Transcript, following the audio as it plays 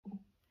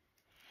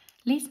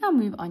Let's now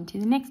move on to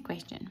the next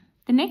question.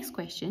 The next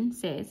question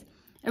says,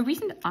 a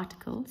recent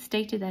article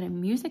stated that a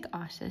music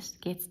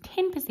artist gets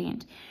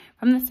 10%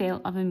 from the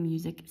sale of a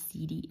music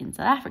CD in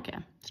South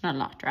Africa. It's not a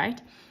lot, right?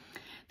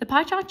 The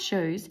pie chart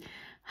shows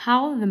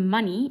how the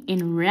money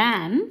in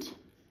rand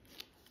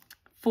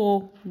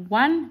for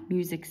one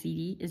music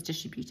CD is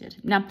distributed.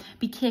 Now,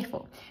 be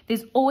careful.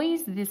 There's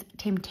always this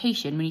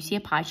temptation when you see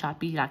a pie chart,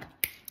 be like,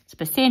 it's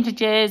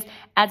percentages,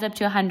 adds up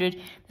to 100.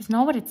 That's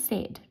not what it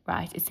said,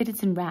 right? It said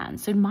it's in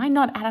rands, so it might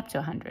not add up to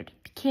 100.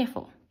 Be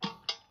careful.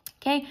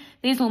 Okay,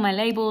 there's all my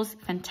labels.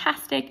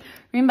 Fantastic.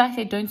 Remember, I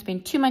said don't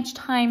spend too much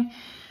time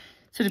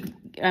sort of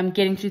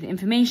getting through the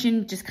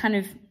information. Just kind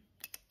of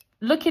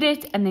look at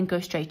it and then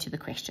go straight to the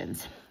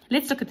questions.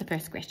 Let's look at the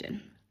first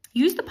question.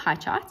 Use the pie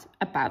chart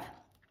above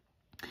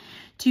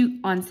to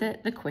answer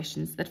the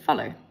questions that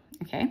follow.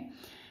 Okay,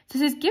 so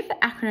it says give the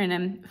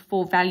acronym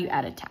for value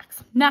added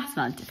tax. That's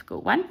not a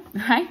difficult one,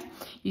 right?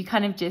 You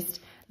kind of just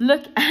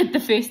look at the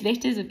first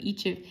letters of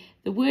each of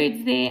the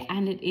words there,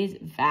 and it is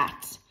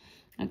VAT.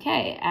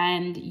 Okay,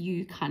 and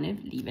you kind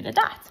of leave it at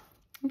that.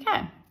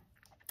 Okay,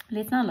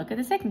 let's now look at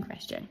the second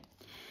question.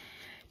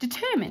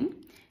 Determine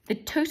the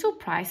total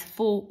price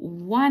for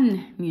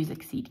one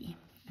music CD.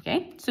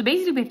 Okay, so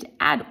basically we have to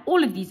add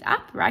all of these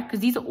up, right? Because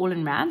these are all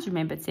in rands.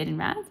 Remember, it said in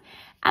rands.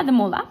 Add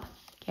them all up,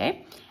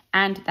 okay?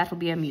 And that will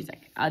be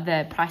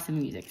the price of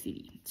music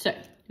CD. So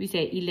we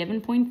say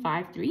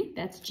 11.53,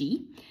 that's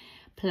G,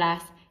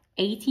 plus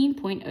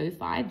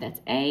 18.05,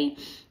 that's A.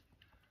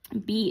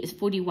 B is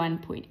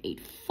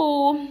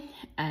 41.84,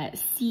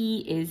 C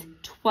is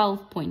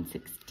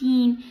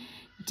 12.16,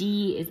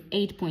 D is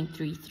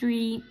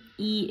 8.33,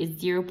 E is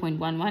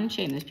 0.11,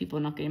 shame those people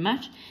are not getting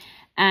much,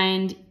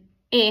 and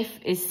F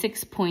is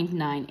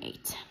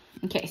 6.98.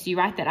 Okay, so you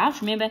write that out.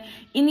 Remember,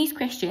 in these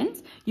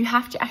questions, you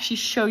have to actually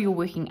show you're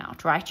working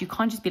out, right? You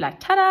can't just be like,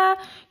 ta-da!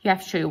 You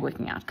have to show you're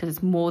working out because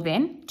it's more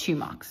than 2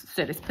 marks.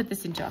 So let's put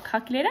this into our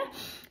calculator.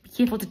 Be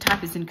careful to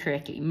type this in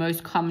correctly.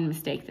 Most common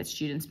mistake that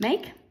students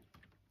make.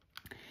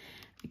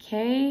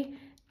 Okay,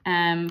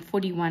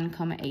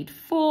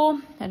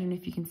 41.84. I don't know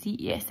if you can see.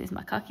 Yes, there's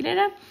my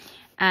calculator.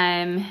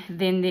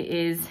 Then there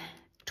is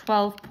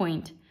 12.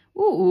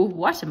 Ooh,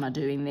 what am I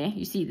doing there?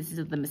 You see, this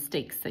is the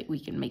mistakes that we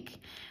can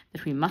make,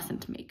 that we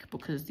mustn't make,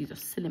 because these are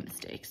silly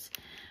mistakes.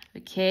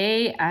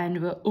 Okay,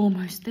 and we're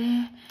almost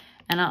there.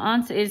 And our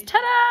answer is,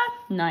 ta-da,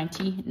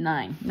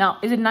 99. Now,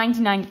 is it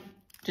 99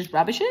 just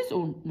rubbishes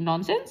or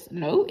nonsense?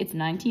 No, it's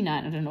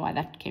 99. I don't know why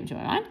that came to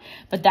my mind,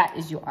 but that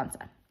is your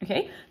answer.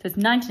 Okay, so it's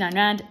 99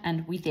 rand,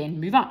 and we then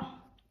move on.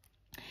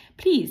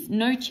 Please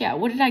note here,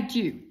 what did I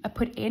do? I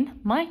put in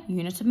my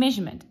unit of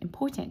measurement.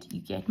 Important, you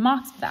get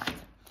marks for that.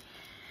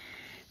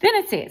 Then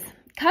it says,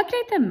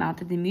 calculate the amount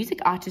that the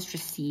music artist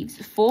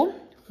receives for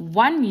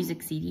one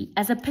music CD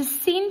as a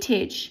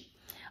percentage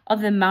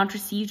of the amount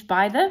received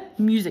by the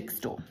music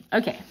store.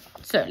 Okay,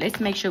 so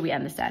let's make sure we're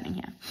understanding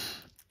here.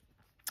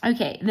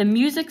 Okay, the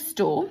music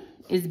store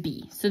is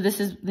B. So this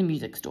is the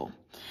music store.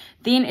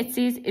 Then it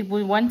says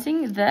we're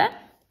wanting the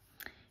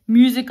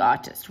music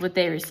artist, what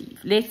they receive.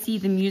 Let's see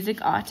the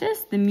music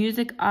artist. The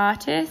music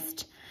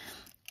artist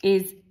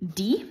is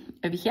D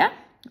over here,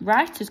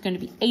 right? So it's going to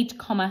be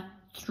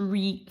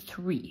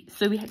 8.33.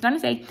 So we're going to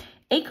say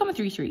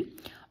 8.33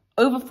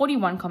 over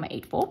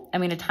 41.84.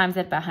 I'm going to times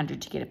that by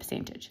 100 to get a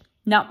percentage.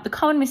 Now, the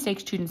common mistake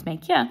students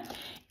make here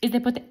is they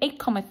put the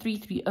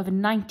 8.33 over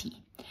 90.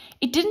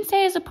 It didn't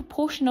say as a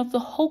proportion of the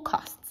whole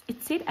costs.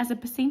 It said as a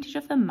percentage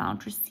of the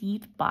amount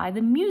received by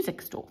the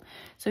music store.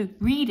 So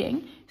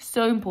reading,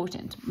 so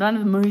important. One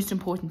of the most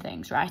important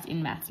things, right,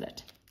 in Maths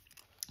Lit.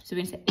 So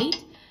we're going to say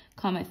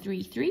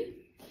 8.33.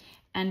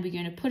 And we're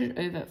going to put it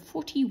over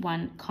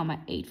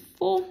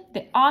 41.84.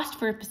 They asked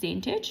for a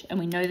percentage, and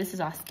we know this is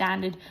our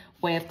standard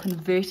way of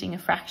converting a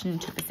fraction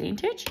into a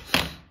percentage.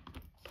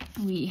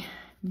 We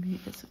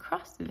move this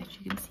across so that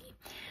you can see.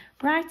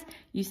 Right,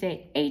 you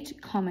say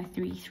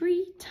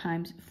 8.33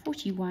 times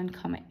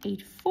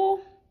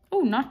 41.84.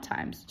 Oh, not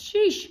times.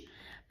 Sheesh.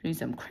 Doing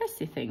some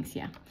crazy things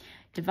here.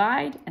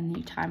 Divide, and then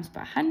you times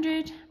by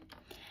 100.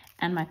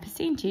 And my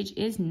percentage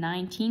is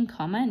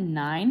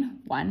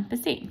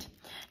 19.91%.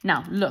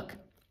 Now, look.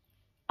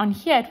 On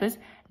here, it was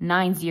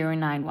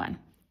 9091.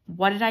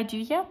 What did I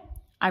do here?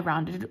 I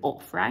rounded it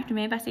off, right?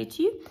 Remember I said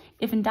to you,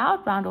 if in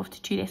doubt, round off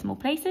to 2 decimal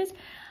places.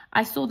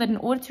 I saw that in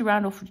order to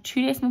round off to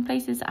 2 decimal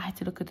places, I had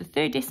to look at the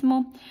third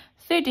decimal.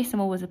 Third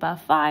decimal was above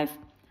 5.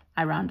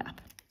 I round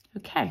up.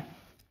 Okay.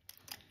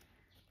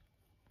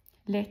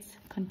 Let's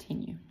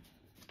continue.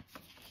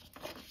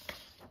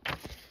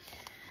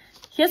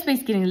 Here's where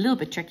it's getting a little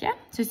bit trickier.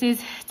 So it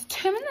says,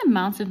 determine the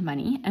amount of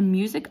money a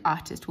music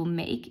artist will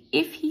make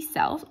if he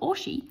sells, or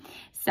she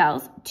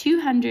sells,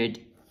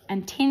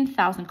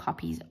 210,000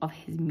 copies of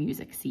his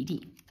music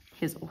CD,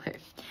 his or her.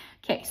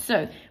 Okay,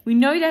 so we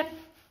know that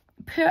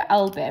per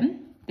album,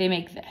 they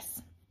make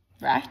this,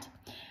 right?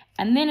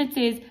 And then it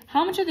says,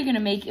 how much are they going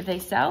to make if they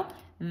sell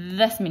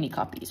this many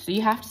copies? So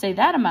you have to say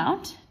that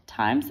amount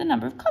times the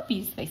number of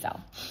copies they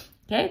sell.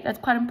 Okay, that's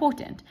quite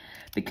important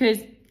because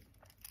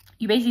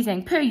you're basically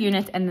saying per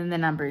unit and then the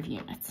number of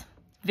units.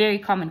 Very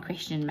common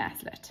question in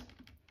Mathlet.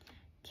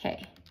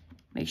 Okay,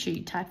 make sure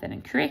you type that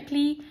in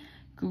correctly.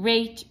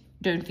 Great.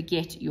 Don't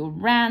forget your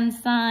rand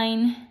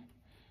sign.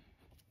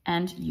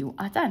 And you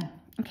are done.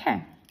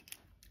 Okay,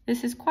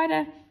 this is quite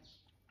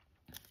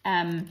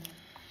an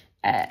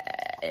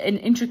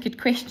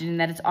intricate question in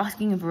that it's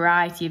asking a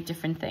variety of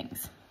different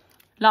things.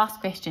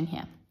 Last question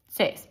here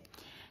says,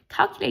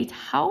 calculate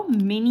how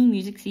many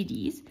music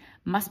CDs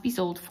must be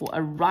sold for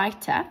a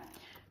writer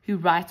who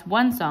writes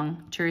one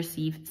song to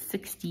receive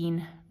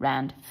 16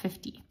 Rand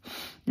 50.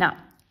 Now,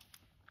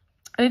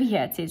 over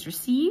here it says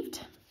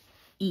received,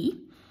 E,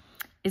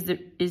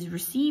 is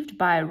received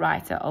by a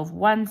writer of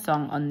one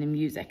song on the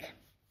music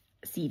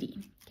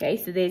CD. Okay,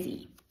 so there's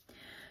E.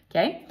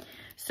 Okay,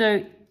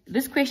 so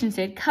this question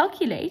said,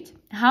 calculate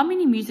how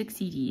many music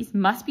CDs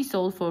must be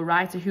sold for a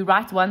writer who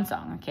writes one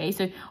song. Okay,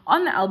 so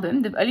on the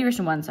album, they've only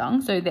written one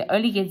song, so they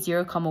only get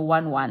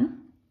 0.11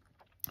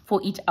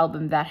 for each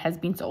album that has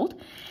been sold.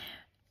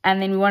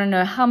 And then we want to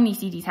know how many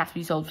CDs have to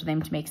be sold for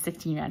them to make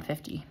 16 Rand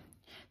 50.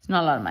 It's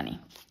not a lot of money.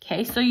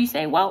 Okay, so you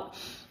say, well,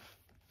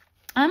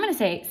 I'm going to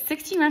say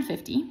 16 Rand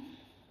 50,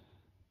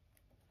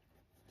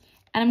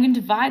 and I'm going to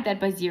divide that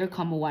by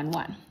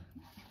 0.11.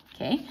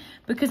 Okay,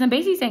 because I'm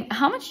basically saying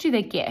how much do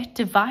they get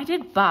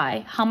divided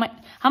by how much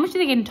do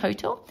they get in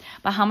total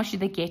by how much do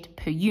they get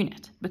per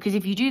unit. Because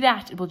if you do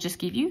that, it will just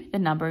give you the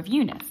number of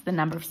units, the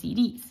number of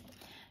CDs.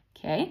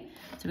 Okay,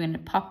 so we're going to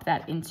pop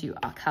that into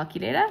our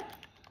calculator.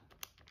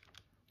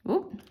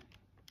 Ooh.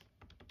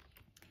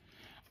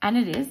 And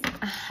it is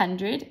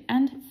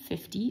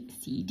 150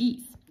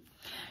 CDs.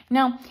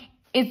 Now,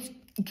 it's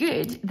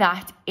good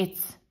that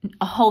it's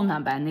a whole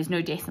number and there's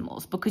no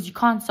decimals, because you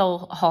can't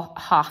sell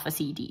half a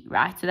CD,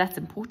 right? So that's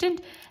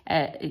important,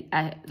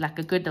 like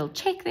a good little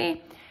check there.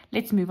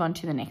 Let's move on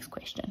to the next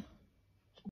question.